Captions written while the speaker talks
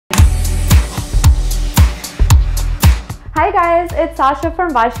Hi guys, it's Sasha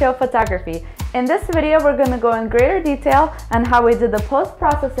from Photography. In this video, we're going to go in greater detail on how we did the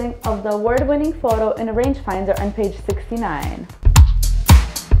post-processing of the award-winning photo in a rangefinder on page 69.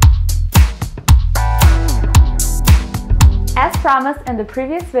 As promised in the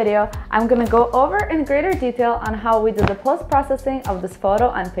previous video, I'm going to go over in greater detail on how we did the post-processing of this photo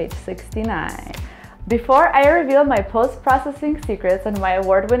on page 69. Before I reveal my post-processing secrets and my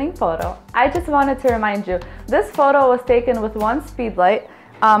award-winning photo, I just wanted to remind you, this photo was taken with one speed light.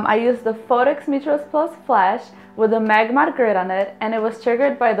 I used the Photox Metros Plus flash with a magma grid on it, and it was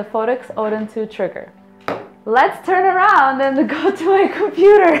triggered by the Photox Odin 2 trigger. Let's turn around and go to my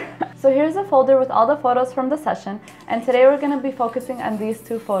computer. So here's a folder with all the photos from the session, and today we're going to be focusing on these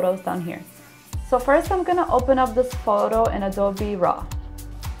two photos down here. So first I'm going to open up this photo in Adobe RAW.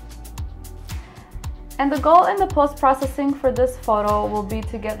 And the goal in the post-processing for this photo will be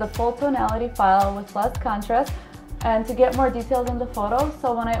to get the full tonality file with less contrast and to get more details in the photo.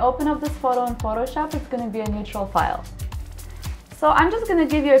 So when I open up this photo in Photoshop, it's going to be a neutral file. So I'm just going to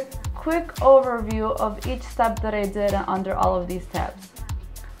give you a quick overview of each step that I did under all of these tabs.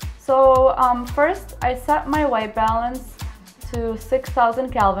 So first I set my white balance to 6000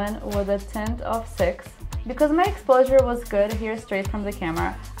 Kelvin with a tint of 6. Because my exposure was good here straight from the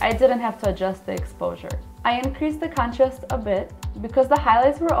camera, I didn't have to adjust the exposure. I increased the contrast a bit because the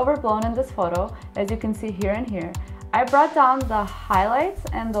highlights were overblown in this photo, as you can see here and here. I brought down the highlights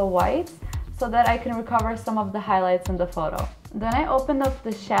and the whites so that I can recover some of the highlights in the photo. Then I opened up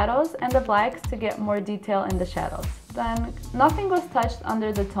the shadows and the blacks to get more detail in the shadows. Then nothing was touched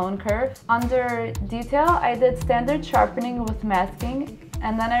under the tone curve. Under detail, I did standard sharpening with masking,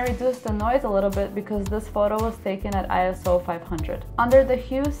 and then I reduced the noise a little bit because this photo was taken at ISO 500. Under the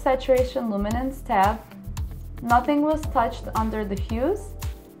Hue Saturation Luminance tab, nothing was touched under the hues.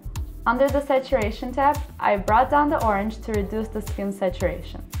 Under the Saturation tab, I brought down the orange to reduce the skin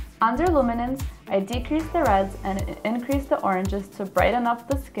saturation. Under Luminance, I decreased the reds and increased the oranges to brighten up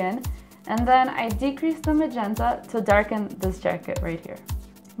the skin, and then I decreased the magenta to darken this jacket right here.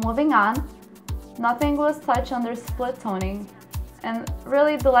 Moving on, nothing was touched under split toning, and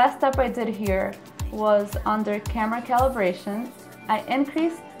really the last step I did here was under camera calibration. I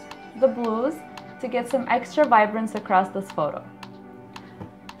increased the blues to get some extra vibrance across this photo.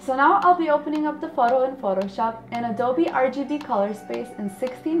 So now I'll be opening up the photo in Photoshop in Adobe RGB color space in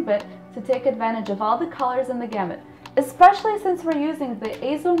 16-bit to take advantage of all the colors in the gamut, especially since we're using the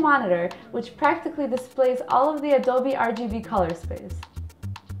AZO monitor, which practically displays all of the Adobe RGB color space.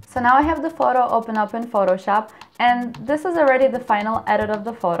 So now I have the photo open up in Photoshop, and this is already the final edit of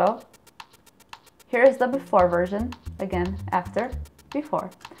the photo. Here's the before version, again, after,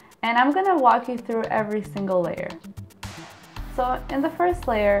 before. And I'm gonna walk you through every single layer. So in the first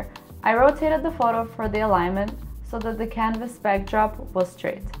layer, I rotated the photo for the alignment so that the canvas backdrop was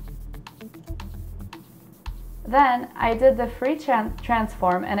straight. Then I did the free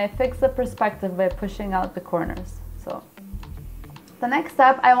transform and I fixed the perspective by pushing out the corners. So the next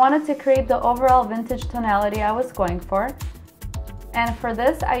step, I wanted to create the overall vintage tonality I was going for. And for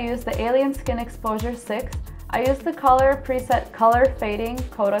this, I used the Alien Skin Exposure 6. I used the color preset Color Fading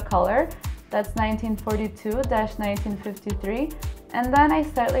Coda Color. That's 1942-1953, and then I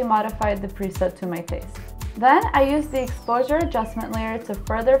slightly modified the preset to my taste. Then I used the exposure adjustment layer to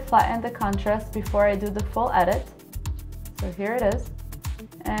further flatten the contrast before I do the full edit. So here it is,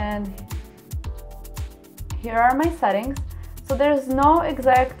 and here are my settings. So there's no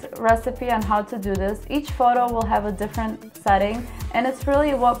exact recipe on how to do this. Each photo will have a different setting, and it's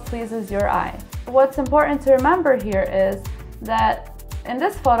really what pleases your eye. What's important to remember here is that in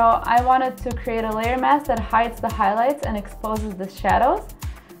this photo, I wanted to create a layer mask that hides the highlights and exposes the shadows.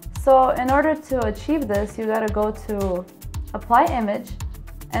 So in order to achieve this, you gotta go to Apply Image,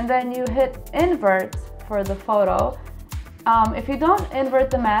 and then you hit Invert for the photo. If you don't invert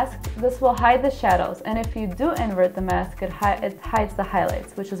the mask, this will hide the shadows. And if you do invert the mask, it hides the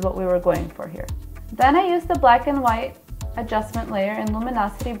highlights, which is what we were going for here. Then I used the black and white adjustment layer in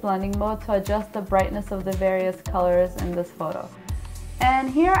luminosity blending mode to adjust the brightness of the various colors in this photo.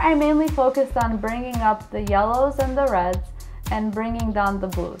 And here I mainly focused on bringing up the yellows and the reds and bringing down the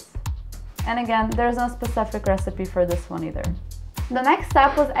blues. And again, there's no specific recipe for this one either. The next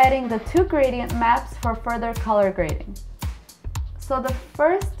step was adding the two gradient maps for further color grading. So the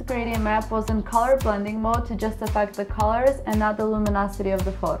first gradient map was in color blending mode to just affect the colors and not the luminosity of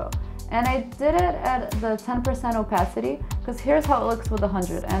the photo. And I did it at the 10% opacity because here's how it looks with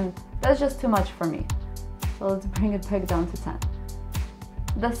 100, and that's just too much for me. So let's bring it back down to 10.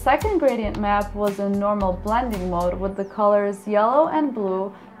 The second gradient map was in normal blending mode with the colors yellow and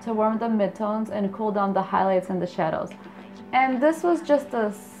blue to warm the midtones and cool down the highlights and the shadows. And this was just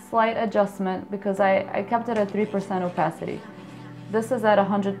a slight adjustment because I kept it at 3% opacity. This is at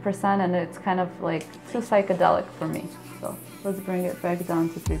 100% and it's kind of like too psychedelic for me. So let's bring it back down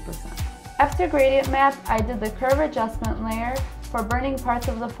to 3%. After gradient map, I did the curve adjustment layer for burning parts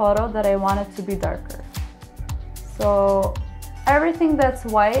of the photo that I wanted to be darker. So everything that's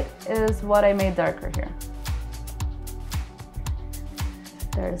white is what I made darker here.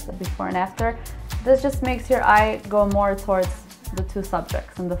 There's the before and after. This just makes your eye go more towards the two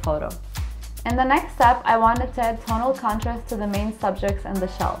subjects in the photo. In the next step, I wanted to add tonal contrast to the main subjects and the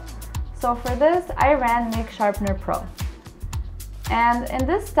shell. So for this, I ran Make Sharpener Pro. And in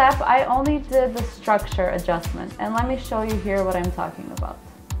this step, I only did the structure adjustment. And let me show you here what I'm talking about.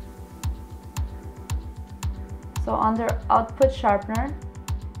 So under Output Sharpener,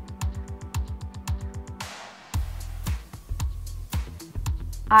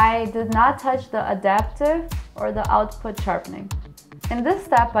 I did not touch the adaptive or the output sharpening. In this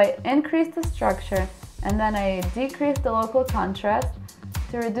step, I increased the structure and then I decreased the local contrast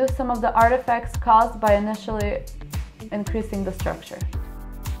to reduce some of the artifacts caused by initially increasing the structure.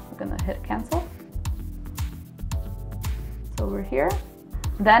 I'm gonna hit cancel. So we're here.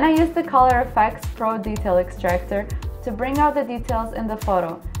 Then I used the Color Effects Pro Detail Extractor to bring out the details in the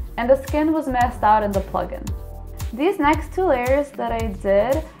photo, and the skin was masked out in the plugin. These next two layers that I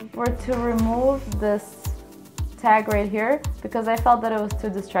did were to remove this tag right here because I felt that it was too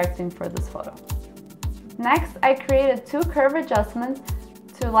distracting for this photo. Next, I created two curve adjustments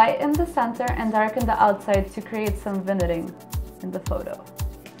to lighten the center and darken the outside to create some vignetting in the photo.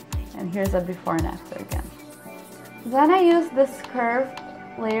 And here's a before and after again. Then I used this curve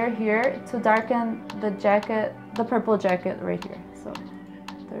layer here to darken the jacket, the purple jacket right here. So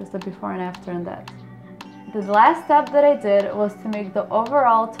there's the before and after in that. The last step that I did was to make the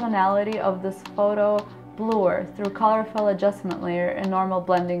overall tonality of this photo bluer through color fill adjustment layer in normal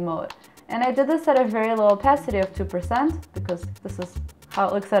blending mode. And I did this at a very low opacity of 2% because this is how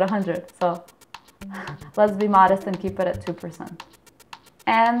it looks at 100. So let's be modest and keep it at 2%.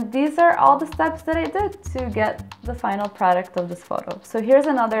 And these are all the steps that I did to get the final product of this photo. So here's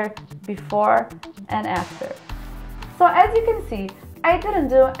another before and after. So as you can see, I didn't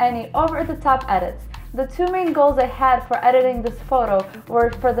do any over-the-top edits. The two main goals I had for editing this photo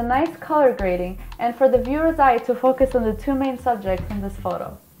were for the nice color grading and for the viewer's eye to focus on the two main subjects in this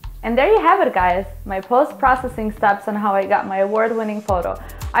photo. And there you have it, guys, my post-processing steps on how I got my award-winning photo.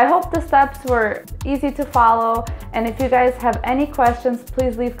 I hope the steps were easy to follow, and if you guys have any questions,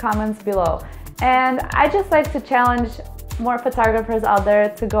 please leave comments below. And I just like to challenge more photographers out there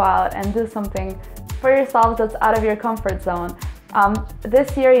to go out and do something for yourselves that's out of your comfort zone.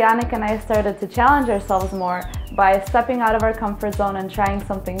 This year, Yannick and I started to challenge ourselves more by stepping out of our comfort zone and trying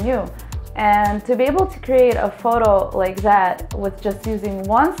something new. And to be able to create a photo like that with just using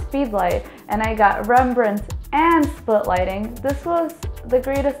one speed light, and I got Rembrandt and split lighting, this was the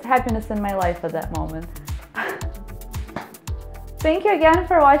greatest happiness in my life at that moment. Thank you again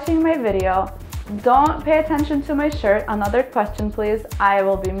for watching my video. Don't pay attention to my shirt. Another question, please. I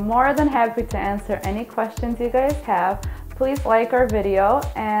will be more than happy to answer any questions you guys have. Please like our video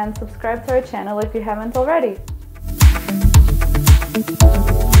and subscribe to our channel if you haven't already.